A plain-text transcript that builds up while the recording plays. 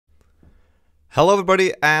Hello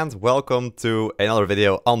everybody and welcome to another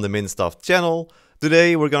video on the MinStuff channel.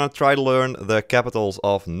 Today we're gonna try to learn the capitals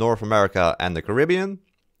of North America and the Caribbean.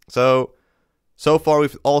 So far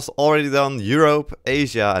we've also already done Europe,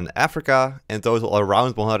 Asia and Africa, in total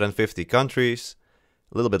around 150 countries.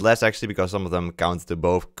 A little bit less actually because some of them count to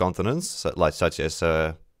both continents, such as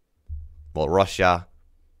Russia,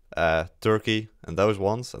 Turkey and those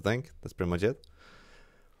ones, I think. That's pretty much it.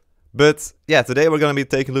 But yeah, today we're going to be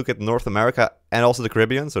taking a look at North America and also the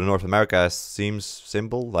Caribbean. So North America seems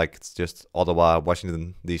simple, like it's just Ottawa,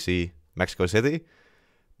 Washington, D.C., Mexico City.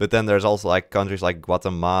 But then there's also like countries like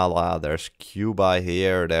Guatemala, there's Cuba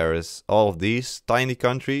here, there is all of these tiny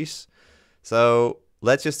countries. So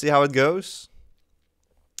let's just see how it goes.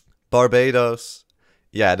 Barbados.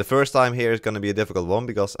 Yeah, the first time here is going to be a difficult one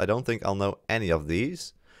because I don't think I'll know any of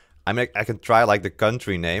these. I mean, I can try like the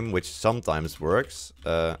country name, which sometimes works.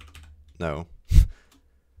 No.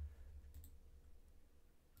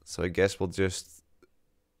 So I guess we'll just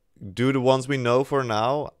do the ones we know for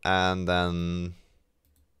now, and then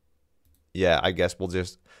yeah, I guess we'll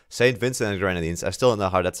just St. Vincent and Grenadines. I still don't know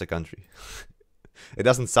how that's a country. It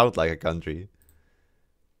doesn't sound like a country.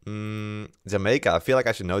 Jamaica. I feel like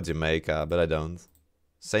I should know Jamaica, but I don't.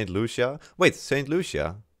 St. Lucia. Wait, St.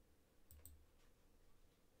 Lucia.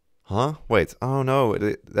 Huh? Wait. Oh no,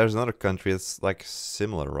 there's another country that's like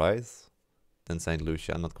similar, right? Than St.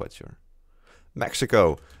 Lucia. I'm not quite sure.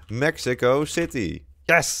 Mexico. Mexico City.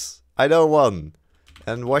 Yes! I know one.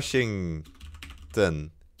 And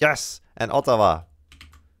Washington. Yes! And Ottawa.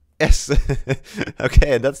 Yes!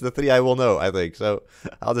 Okay, and that's the three I will know, I think. So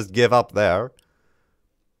I'll just give up there.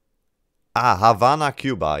 Ah, Havana,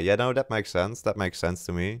 Cuba. Yeah, no, that makes sense. That makes sense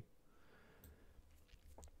to me.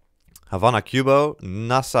 Havana, Cuba.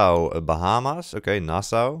 Nassau, Bahamas. Okay,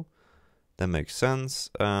 Nassau. That makes sense.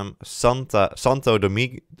 Santo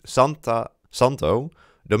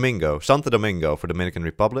Domingo for Dominican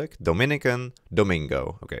Republic.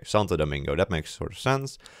 Domingo. Okay, Santo Domingo. That makes sort of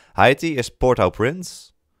sense. Haiti is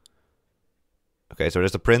Port-au-Prince. Okay, so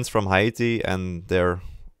there's a prince from Haiti and they're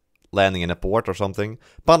landing in a port or something.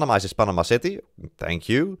 Panama is Panama City. Thank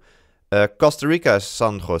you. Costa Rica is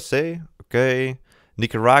San Jose. Okay.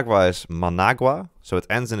 Nicaragua is Managua. So it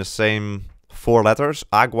ends in the same four letters.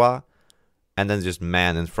 Agua. And then just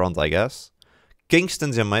man in front, I guess.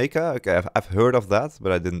 Kingston, Jamaica. Okay, I've heard of that,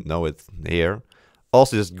 but I didn't know it here.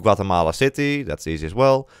 Also just Guatemala City. That's easy as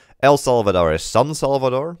well. El Salvador is San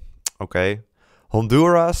Salvador. Okay.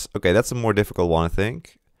 Honduras. Okay, that's a more difficult one, I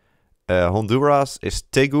think. Honduras is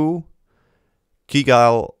Tegucigalpa.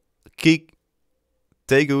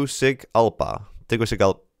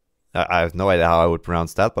 Tegucigalpa. I have no idea how I would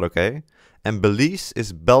pronounce that, but okay. And Belize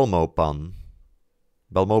is Belmopan.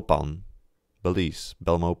 Belize,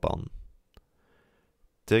 Belmopan.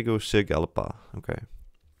 Tegucigalpa. Okay.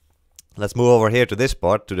 Let's move over here to this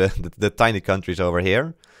part, to the tiny countries over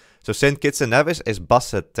here. So St. Kitts and Nevis is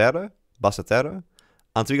Basse Terre.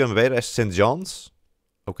 Antigua and Barbuda is St. John's.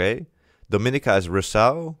 Okay. Dominica is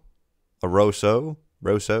Roseau. Roseau.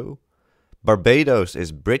 Barbados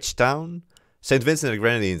is Bridgetown. St. Vincent and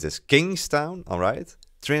Grenadines is Kingstown. Alright.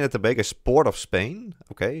 Trinidad and Tobago is Port of Spain.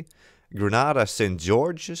 Okay. Grenada, St.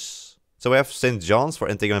 George's. So we have St. John's for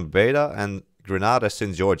Antigua and Barbuda and Grenada,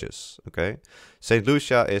 St. George's. Okay. St.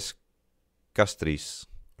 Lucia is Castries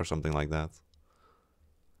or something like that.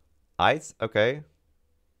 Aight. Okay.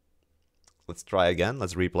 Let's try again.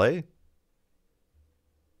 Let's replay.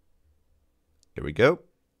 Here we go.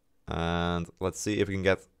 And let's see if we can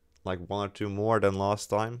get like one or two more than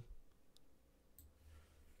last time.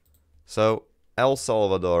 So El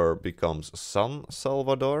Salvador becomes San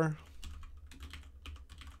Salvador.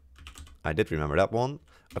 I did remember that one.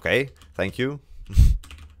 Okay, thank you.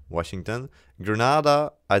 Washington.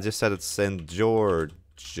 Grenada, I just said it's St.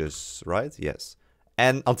 George's, right? Yes.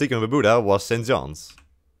 And Antigua and Barbuda was St. John's.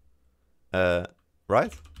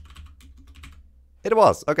 Right? It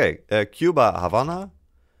was. Okay. Cuba, Havana.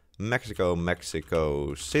 Mexico,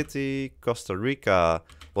 Mexico City. Costa Rica,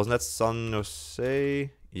 wasn't that San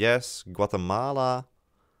Jose? Yes. Guatemala.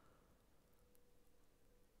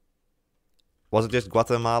 Was it just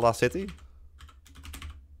Guatemala City?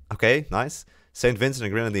 Okay, nice. St. Vincent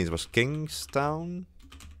and Grenadines was Kingstown.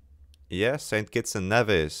 Yes, St. Kitts and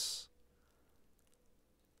Nevis.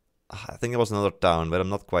 I think it was another town, but I'm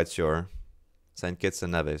not quite sure. St. Kitts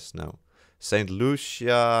and Nevis, no. St.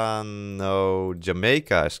 Lucia, no.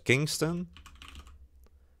 Jamaica is Kingston.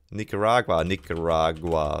 Nicaragua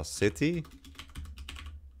City.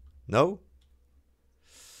 No?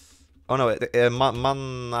 Oh no,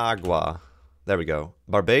 Managua. There we go.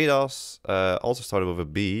 Barbados also started with a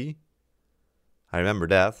B. I remember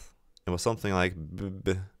that. It was something like...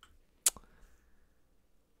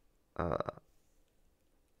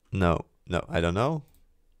 no, I don't know.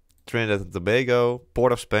 Trinidad and Tobago,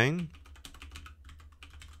 Port of Spain.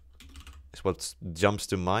 Is what jumps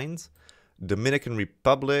to mind. Dominican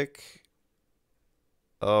Republic.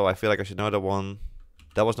 Oh, I feel like I should know that one.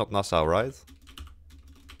 That was not Nassau, right?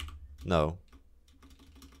 No.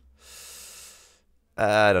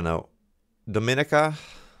 I don't know. Dominica?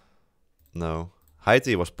 No.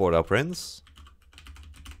 Haiti was Port-au-Prince.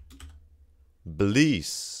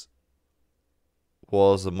 Belize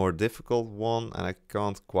was a more difficult one, and I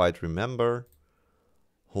can't quite remember.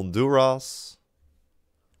 Honduras.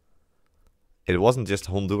 It wasn't just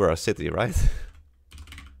Honduras City, right?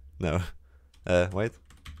 No. Wait.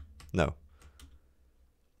 No.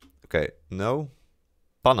 Okay, no.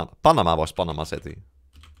 Panama. Panama was Panama City.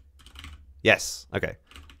 Yes, okay.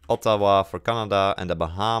 Ottawa for Canada and the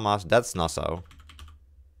Bahamas, that's Nassau.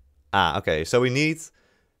 Ah, okay, so we need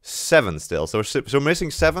 7 still. So we're missing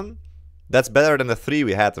 7. That's better than the 3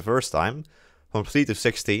 we had the first time. From 3 to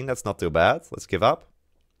 16, that's not too bad. Let's give up.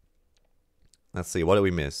 Let's see, what do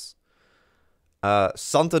we miss?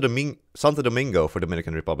 Santo Domingo for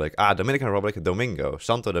Dominican Republic. Ah, Dominican Republic, Domingo.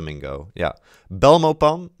 Santo Domingo, yeah.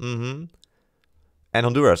 Belmopan, And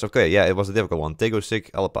Honduras, okay, yeah, it was a difficult one.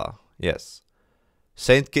 Tegucigalpa, yes.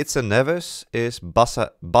 Saint Kitts and Nevis is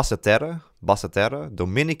Basseterre.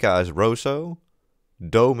 Dominica is Rosso.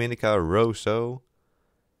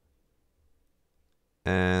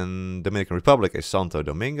 And Dominican Republic is Santo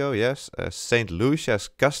Domingo, yes. St. Lucia is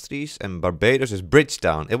Castries. And Barbados is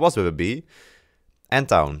Bridgetown. It was with a B. And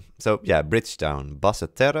town. So, yeah, Bridgetown.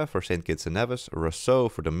 Basseterre for St. Kitts and Nevis. Rosso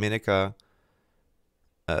for Dominica.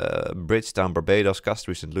 Bridgetown, Barbados,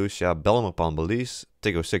 Castries, St. Lucia, Belmopan, Belize,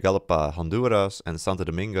 Tegucigalpa, Honduras, and Santo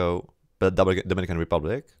Domingo, Dominican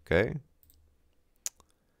Republic. Okay.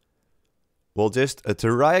 We'll just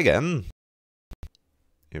try again.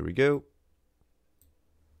 Here we go.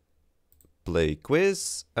 Play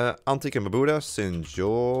quiz. Antigua and Barbuda, St.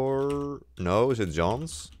 George. No, St.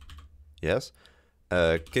 John's. Yes.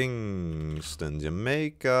 Kingston,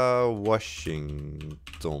 Jamaica,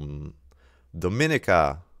 Washington.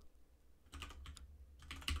 Dominica.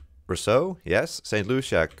 Rousseau, yes. St.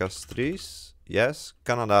 Lucia, Castries, yes.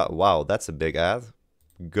 Canada, wow, that's a big ad.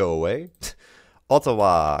 Go away.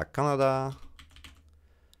 Ottawa, Canada.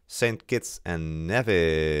 St. Kitts and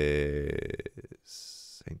Nevis.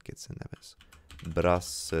 St. Kitts and Nevis.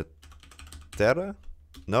 Brasseterre?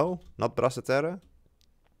 No, not Brasseterre.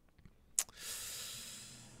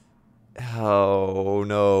 Oh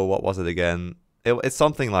no, what was it again? It's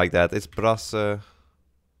something like that. It's Brasse...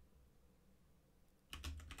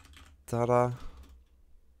 Tara.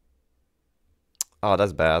 Oh,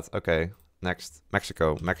 that's bad. Okay, next.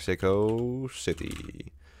 Mexico. Mexico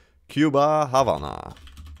City. Cuba, Havana.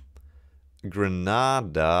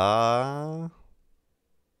 Grenada.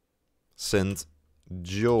 St.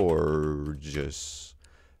 George's.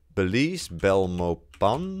 Belize,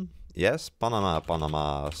 Belmopan. Yes,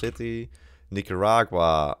 Panama City.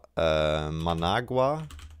 Nicaragua, Managua.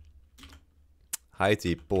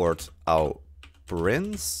 Haiti,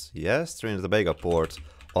 Port-au-Prince. Yes, Trinidad and Tobago, Port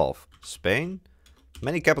of Spain.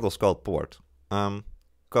 Many capitals called Port.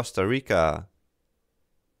 Costa Rica.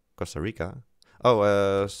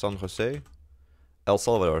 Oh, San Jose. El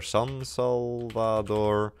Salvador, San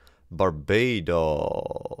Salvador. Barbados,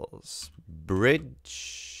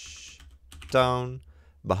 Bridgetown.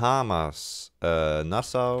 Bahamas,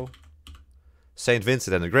 Nassau. St.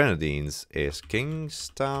 Vincent and the Grenadines is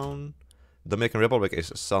Kingstown. Dominican Republic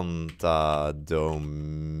is Santa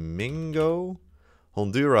Domingo.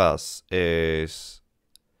 Honduras is...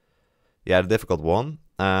 yeah, the difficult one.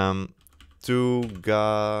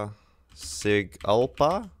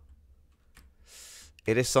 Tegucigalpa.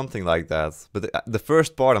 It is something like that. But the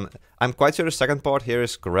first part, I'm quite sure the second part here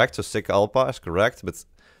is correct. So Tegucigalpa is correct, but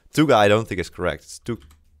Tuga I don't think is correct. It's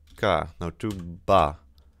Tuca. No, Tuba.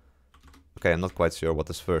 Okay, I'm not quite sure what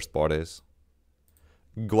this first part is.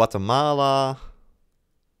 Guatemala.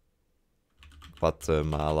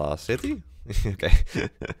 Guatemala City? Okay.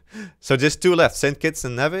 So just 2 left. St. Kitts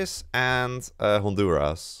and Nevis and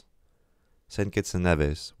Honduras. St. Kitts and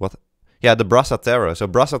Nevis. What? Yeah, the Brasseterre. So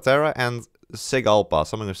Brasseterre and Sigalpa.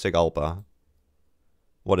 Something with Sigalpa.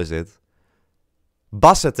 What is it?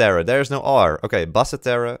 Basseterre. There is no R. Okay,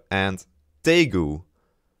 Basseterre and Tegu.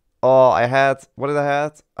 Oh, I had... what did I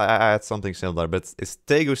have? I had something similar, but it's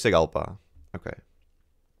Tegucigalpa. Okay.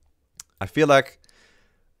 I feel like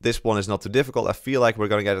this one is not too difficult. I feel like we're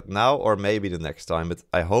gonna get it now or maybe the next time, but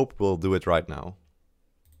I hope we'll do it right now.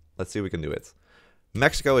 Let's see if we can do it.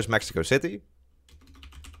 Mexico is Mexico City.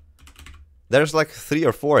 There's like 3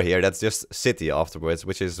 or 4 here that's just city afterwards,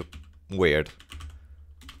 which is weird.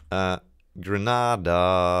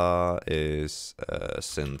 Grenada is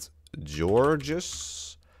St.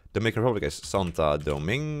 George's. Dominican Republic is Santa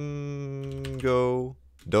Domingo.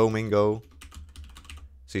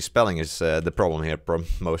 See, spelling is the problem here,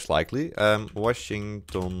 most likely.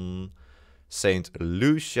 Washington, St.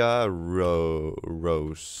 Lucia,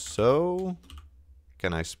 Rousseau.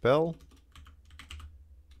 Can I spell?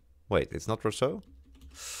 Wait, it's not Rousseau?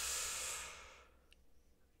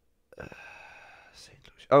 St.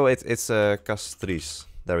 Lucia. Oh, it's Castries.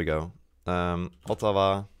 There we go.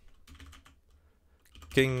 Ottawa.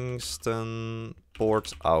 Kingston,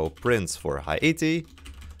 Port-au-Prince for Haiti.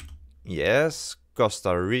 Yes.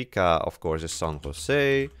 Costa Rica, of course, is San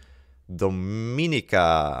Jose.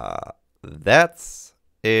 Dominica, that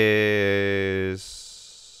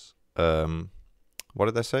is... what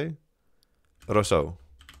did I say? Rousseau.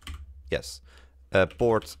 Yes.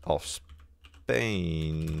 Port of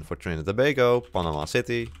Spain for Trinidad and Tobago. Panama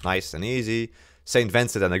City, nice and easy. St.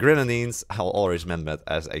 Vincent and the Grenadines, I'll always remember it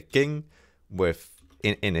as a king with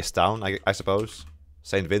in his town, I suppose.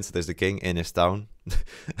 St. Vincent is the king in his town.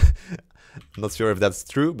 Not sure if that's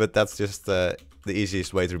true, but that's just the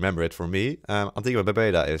easiest way to remember it for me. Antigua and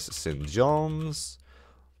Barbuda is St. John's.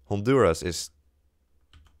 Honduras is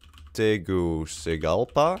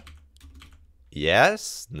Tegucigalpa.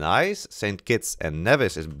 Yes, nice. St. Kitts and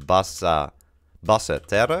Nevis is Basse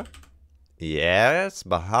Terre. Yes.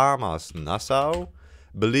 Bahamas, Nassau.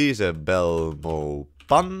 Belize,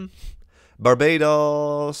 Belmopan.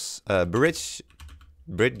 Barbados,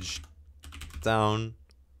 Bridgetown.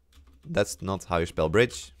 That's not how you spell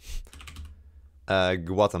bridge.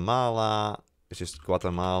 Guatemala. It's just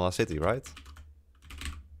Guatemala City, right?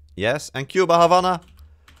 Yes. And Cuba, Havana.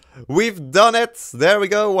 We've done it. There we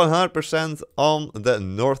go. 100% on the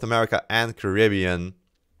North America and Caribbean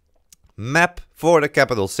map for the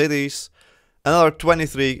capital cities. Another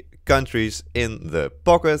 23 countries in the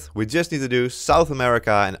pocket. We just need to do South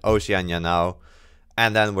America and Oceania now.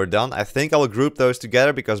 And then we're done. I think I'll group those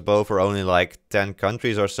together because both are only like 10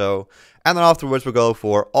 countries or so. And then afterwards we'll go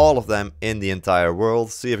for all of them in the entire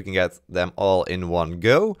world. See if we can get them all in one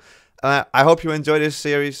go. I hope you enjoyed this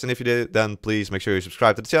series. And if you did, then please make sure you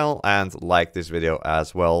subscribe to the channel and like this video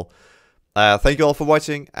as well. Thank you all for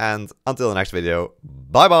watching. And until the next video,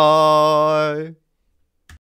 bye bye!